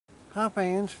Hi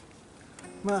fans,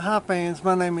 my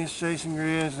name is Jason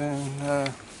Grizz,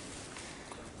 and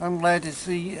I'm glad to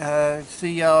see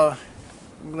y'all.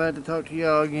 I'm glad to talk to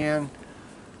y'all again.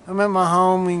 I'm at my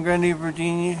home in Grundy,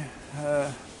 Virginia,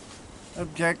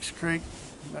 up Jacks Creek,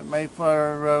 at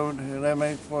Mayflower Road,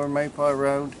 1184 Mayflower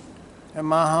Road, at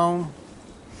my home.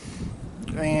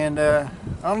 And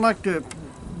I'd like to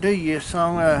do you a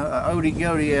song, Odie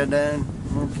Goaty I done,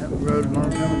 wrote a long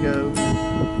time ago.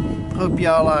 Hope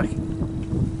y'all like it.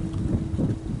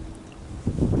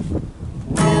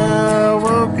 When I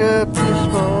woke up this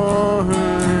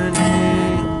morning,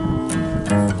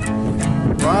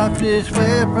 wiped the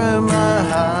sweat from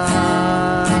my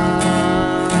eyes,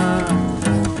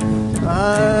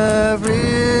 I'm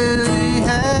really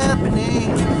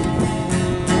happening.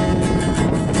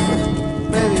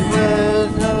 Baby, it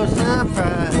was no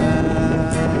surprise.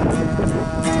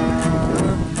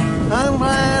 I'm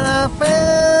glad I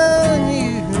found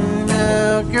you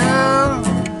now, girl.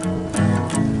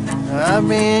 I've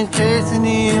been chasing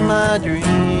in my dreams.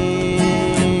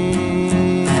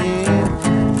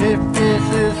 If this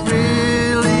is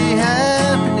really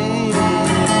happening,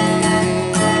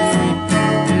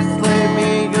 just let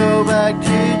me go back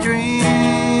to dream.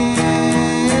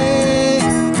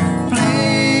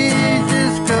 Please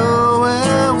just go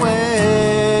away.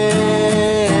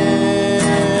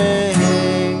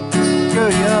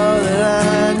 Girl, you're all that I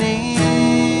need.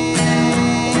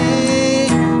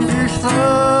 You're so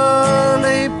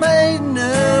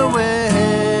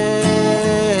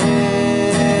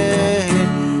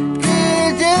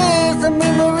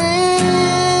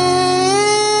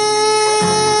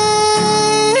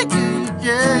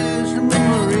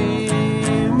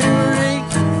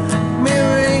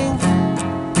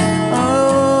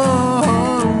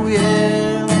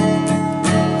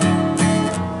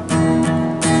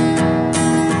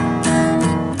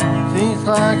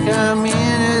like I'm in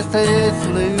a state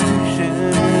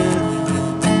solution,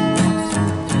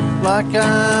 like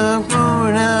I'm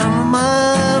going out of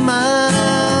my mind.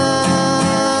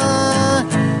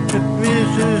 If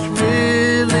this is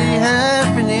really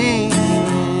happening,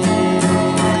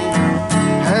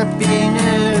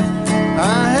 happiness I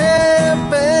have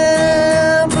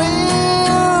found.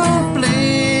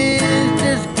 Please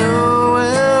just go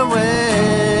away.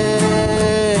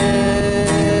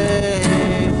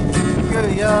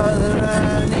 All that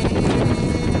I need,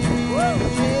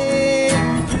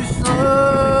 you're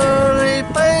slowly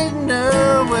fading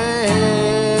away.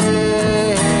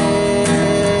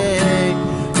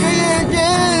 You're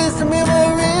just a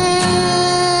memory.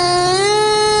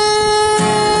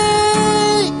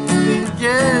 You're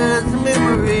just a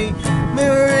memory,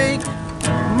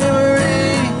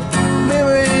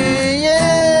 memory,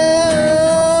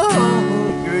 yeah.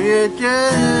 You're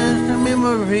just a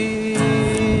memory.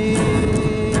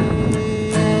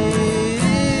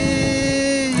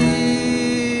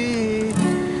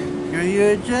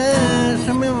 You're just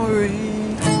a memory.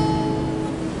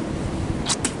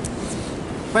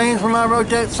 Fans, when I wrote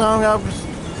that song, I was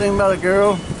thinking about a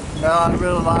girl that I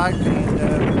really liked,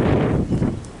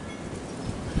 and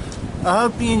I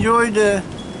hope you enjoyed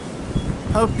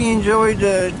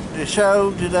the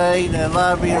show today, the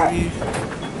live interview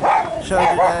show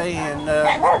today, and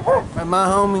at my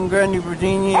home in Grundy,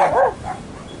 Virginia.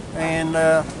 And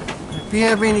if you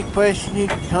have any questions, you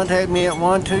can contact me at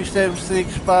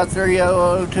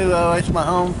 1-276-530-0020. That's my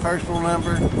home personal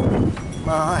number,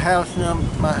 my house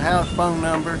phone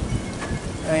number,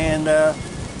 and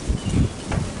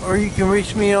or you can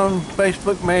reach me on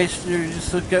Facebook Messenger.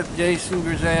 Just look up Jason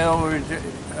Grizz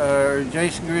or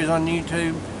Jason Grizz on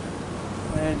YouTube,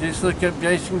 and just look up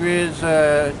Jason Grizz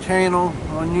channel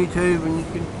on YouTube, and you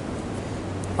can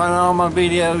find all my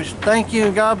videos. Thank you,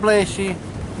 and God bless you.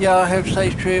 Y'all have a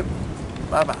safe trip.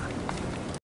 Bye-bye.